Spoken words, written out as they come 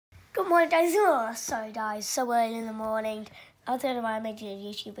Good morning, guys. Oh, sorry, guys. So early in the morning. I don't know why I made you a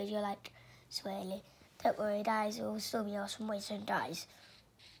YouTube video like so early. Don't worry, guys. It will still be awesome. Wait, so guys,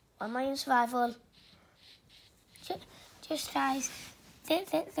 am I in survival? Just guys,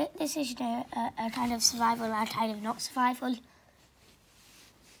 this is a kind of survival, a kind of not survival.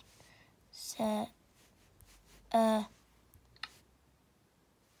 So,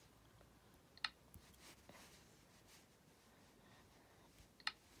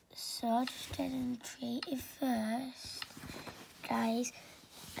 So I'll just get in creative first, guys.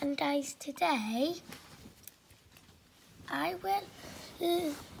 And guys, today I will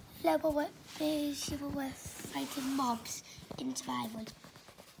level with fighting mobs in survival.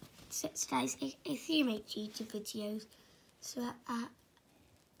 So guys, if you make YouTube videos,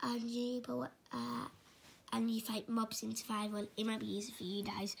 and you fight mobs in survival, it might be easy for you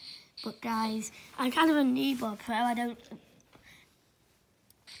guys. But guys, I'm kind of a noob or pro.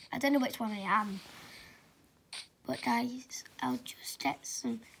 I don't know which one I am. But guys, I'll just get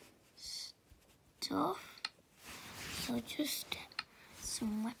some stuff. So I'll just get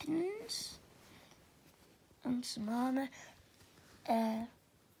some weapons and some armor. And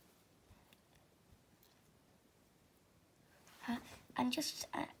just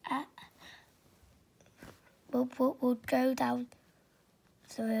we'll go down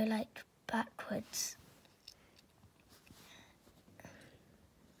through like backwards.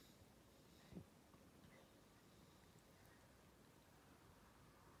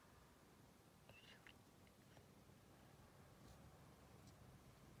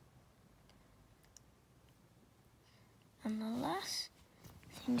 And the last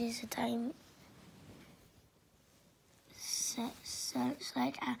thing is a time. So it's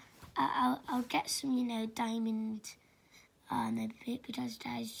like I'll get some, diamond. Maybe because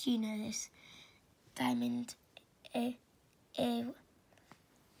guys, you know this diamond is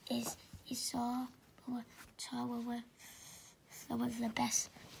so the best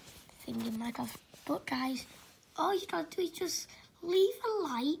thing in Minecraft. But guys, all you gotta do is just leave a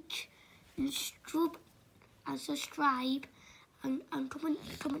like and subscribe and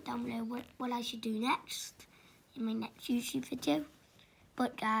comment down below what I should do next in my next YouTube video.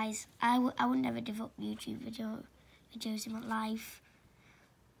 But guys, I would never give up YouTube videos in my life.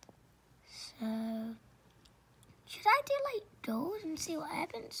 So should I do like gold and see what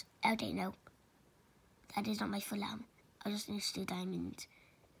happens? I don't know. That is not my full arm. I just need to do diamond.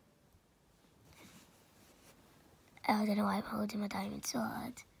 I don't know why I'm holding my diamond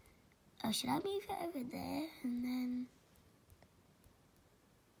sword. Oh, should I move it over there and then?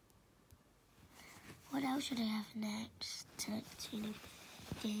 What else should I have next to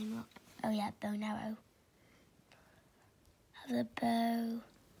game up? Oh yeah, bow and arrow. Have a bow.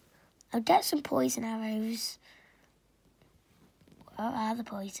 I'll get some poison arrows. What are the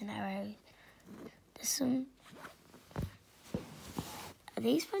poison arrows? There's some. Are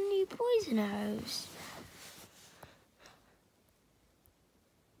these for new poison arrows?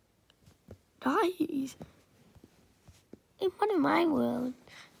 Guys, in one of my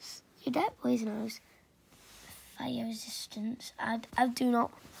worlds, you get poison arrows. Fire resistance. I do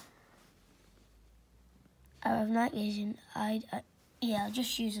not. I have night vision. Yeah, I'll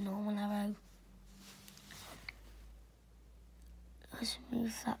just use a normal arrow. Let's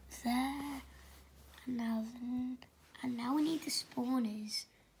move that there. And now we need the spawners.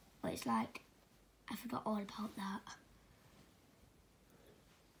 But it's like I forgot all about that.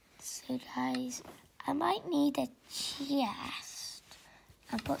 So guys, I might need a chest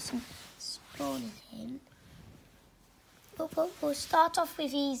and put some spawners in. We'll start off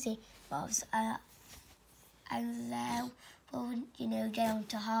with easy mobs, and then we'll get on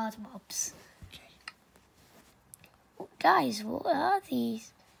to hard mobs. Oh, guys, what are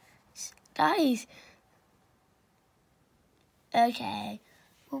these? Guys, okay,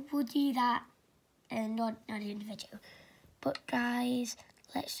 we'll do that, and not in the video. But guys,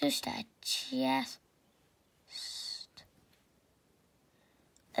 let's just get a chest.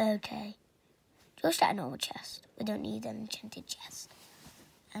 Okay. Just get a normal chest. We don't need an enchanted chest.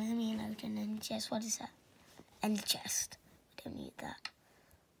 And let me load an end chest. What is that? End chest. We don't need that.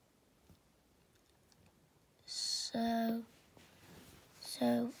 So,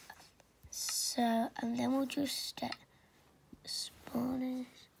 and then we'll just get spawners.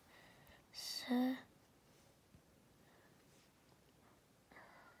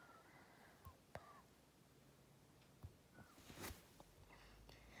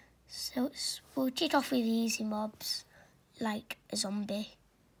 So we'll kick off with easy mobs, like a zombie.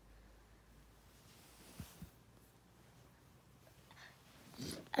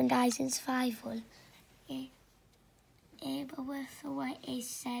 And guys, in survival, with the way it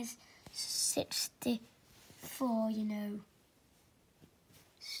says 64, you know,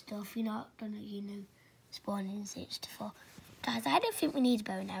 stuff. You're not gonna, you know, spawn in 64. Guys, I don't think we need a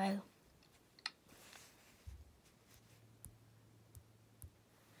bow and arrow.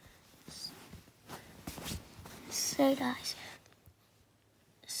 So guys,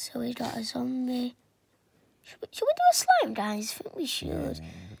 so we got a zombie. Should we do a slime, guys? I think we should. Yeah,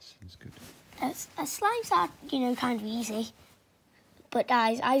 that sounds good. Slimes are, you know, kind of easy. But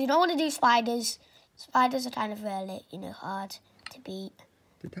guys, I don't want to do spiders. Spiders are kind of really, you know, hard to beat.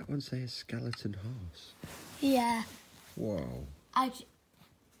 Did that one say a skeleton horse? Yeah. Whoa. I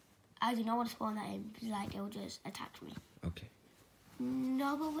do not want to spawn that in because, like, it'll just attack me. Okay.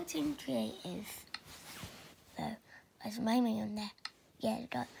 No, but what's in creative? So, there's my name on there. Yeah, we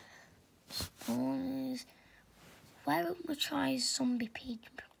got spawners. Why don't we try zombie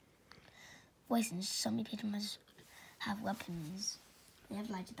pigeon? Wait, since zombie pigeon must have weapons. They have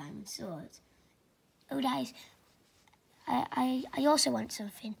like a diamond sword. Oh, guys, I also want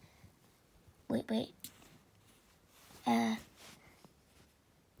something. Wait.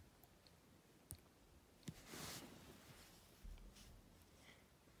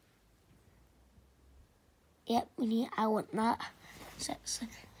 Yep, I want that.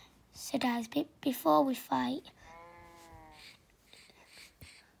 So guys, before we fight,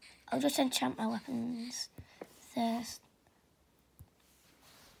 I'll just enchant my weapons first.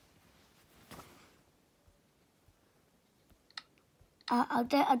 I'll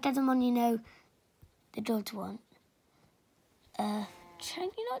get them on, you know, the duds one. Can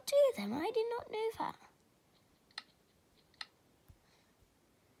you not do them? I did not know that.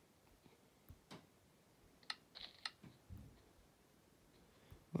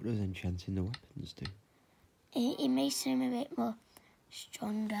 What does enchanting the weapons do? It makes them a bit more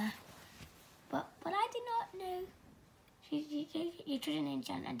stronger. But I did not know you couldn't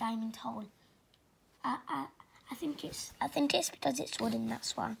enchant a diamond hole. I think it's because it's wooden,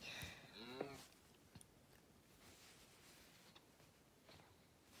 that's why.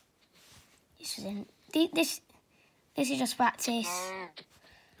 This is just practice.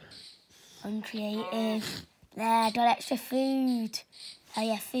 Uncreative. There, got extra food. Oh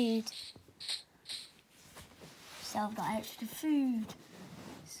yeah, food. So I've got extra food.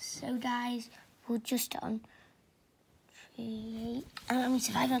 So guys, we're just on create. I'm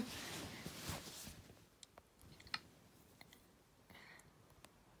surviving.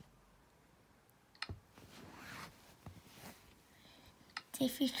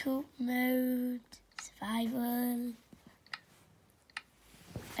 Difficult mode, survival.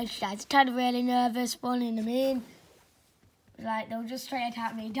 Actually, guys, I'm kind of really nervous spawning them in. Like, they'll just straight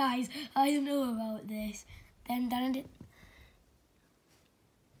attack me. Guys, I don't know about this. Then it.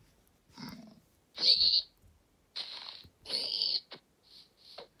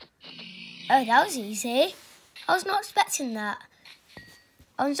 Oh, that was easy. I was not expecting that.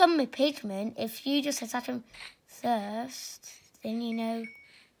 On zombie pigment, if you just attack them first, then you know.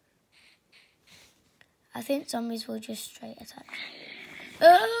 I think zombies will just straight attack.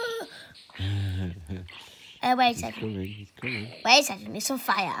 Oh! Wait a second. He's coming. Wait a second, there's some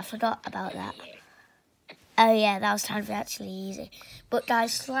fire. I forgot about that. Oh yeah, that was kind of actually easy. But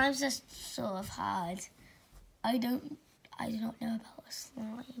guys, slimes are sort of hard. I do not know about a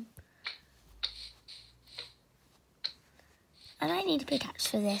slime. And I need a pickaxe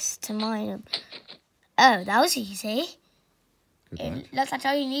for this to mine them. Oh, that was easy. It looks like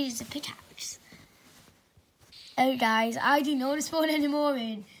all you need is a pickaxe. Oh guys, I do not want to spawn any more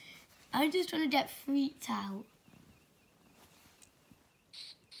in. I'm just trying to get freaked out.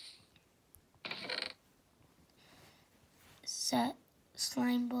 So,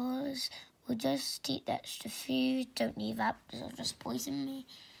 slime balls will just eat the extra food. Don't need that because it'll just poison me.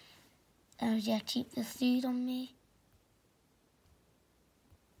 Oh yeah, keep the food on me.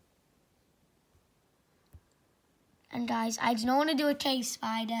 And guys, I do not want to do a cave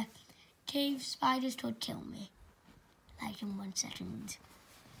spider. Cave spiders could kill me. Like in 1 second.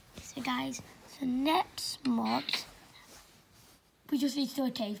 So guys, so next mod, we just need to do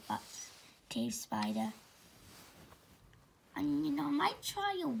a cave spider. And you know, I might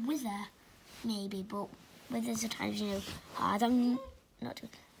try a wither, maybe, but withers are times, you know, hard. I'm not doing.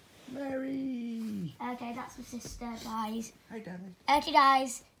 Mary! Okay, that's my sister, guys. Hi, Danny. Okay,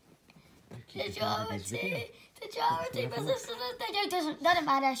 guys. The majority, my sister doesn't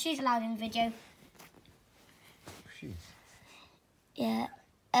matter. She's allowed in the video. She is. Yeah.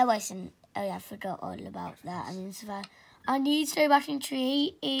 Oh, yeah, I forgot all about that. I mean, I need to go back in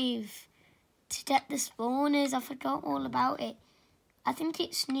creative to get the spawners. I forgot all about it. I think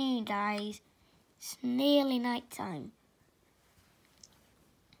it's noon, guys. It's nearly night time.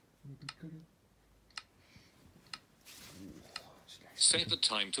 Set the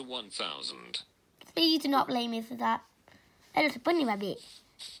time to 1000. Please do not blame me for that. Hey, look, a bunny rabbit.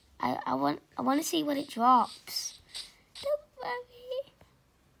 I want to see what it drops. Don't worry.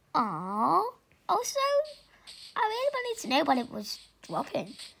 Aww. Also, I really wanted to know what it was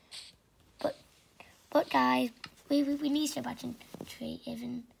dropping. But guys, we need to go back and treat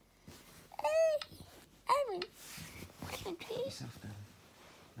even. Hey, Erin, what are you doing? Yourself down.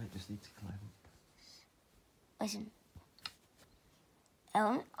 I just need to climb up. Listen.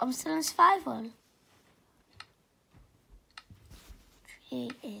 I'm still in survival.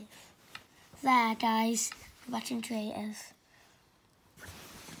 Creative. There, guys. We're back in creative.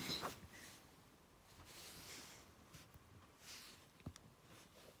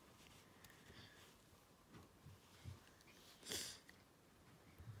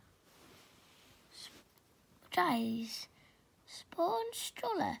 Guys, spawn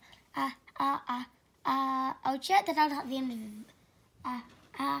stroller. I'll check that out at the end of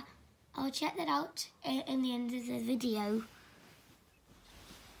I'll check that out in the end of the video.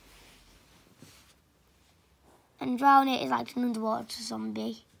 And drown it is like an underwater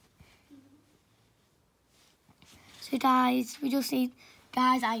zombie. So guys, we just need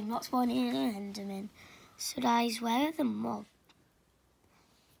I'm not spawning in an enderman. So guys, where are the mobs?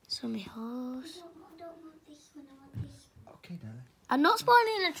 So my horse. Okay, darling. I'm not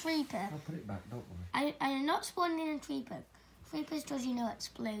spawning in a creeper. I'll put it back, don't worry. I'm not spawning in a creeper. Creepers does,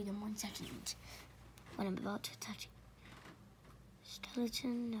 explode in 1 second when I'm about to attack it.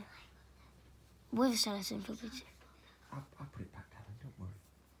 Skeleton. No. With a skeleton, probably. I'll put it back, darling, don't worry.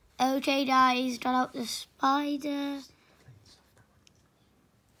 Okay, guys, got out the spider.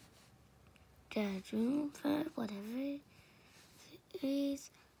 The room, whatever it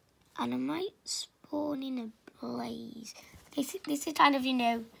is. And I might spawn in a blaze. This is kind of,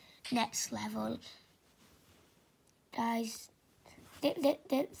 next level. Guys,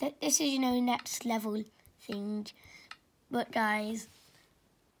 this is, next level thing. But, guys,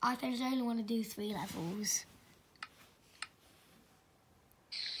 I just only want to do 3 levels.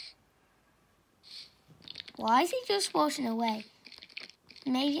 Why is he just walking away?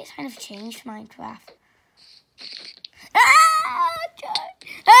 Maybe it's kind of changed Minecraft. Ah!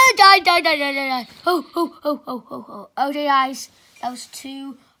 Die. Oh. Okay, guys. That was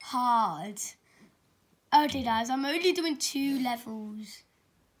too hard. Okay, guys. I'm only doing 2 levels.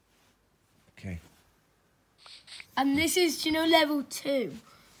 Okay. And this is, level 2.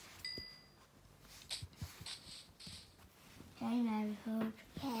 Okay, Mary Hope.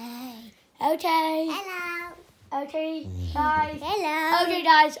 Hey. Okay. Hello. Okay, guys. Hello. Okay,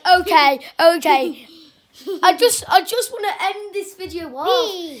 guys. Okay. I just want to end this video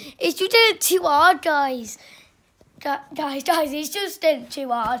off. It's just too hard, guys. Guys, it's just too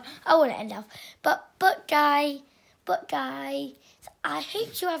hard. I want to end off. But guys, I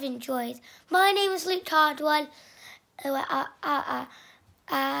hope you have enjoyed. My name is Luke Cardwell. I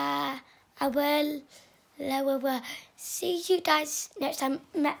will see you guys next time.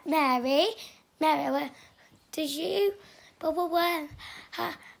 Mary, did you? Bye.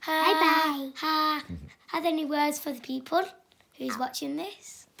 Have any words for the people who's watching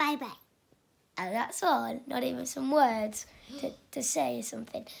this? Bye. And that's all. Not even some words to say or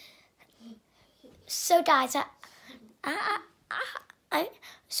something. So guys,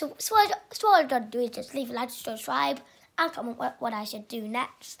 so what I gotta do is just leave a like, subscribe, and comment what I should do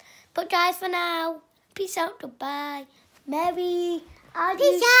next. But guys, for now, peace out, goodbye. Mary,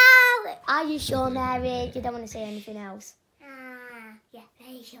 Peace out. Are you sure, Mary? You don't want to say anything else? Yeah,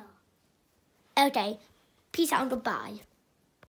 very sure. Okay, peace out and goodbye.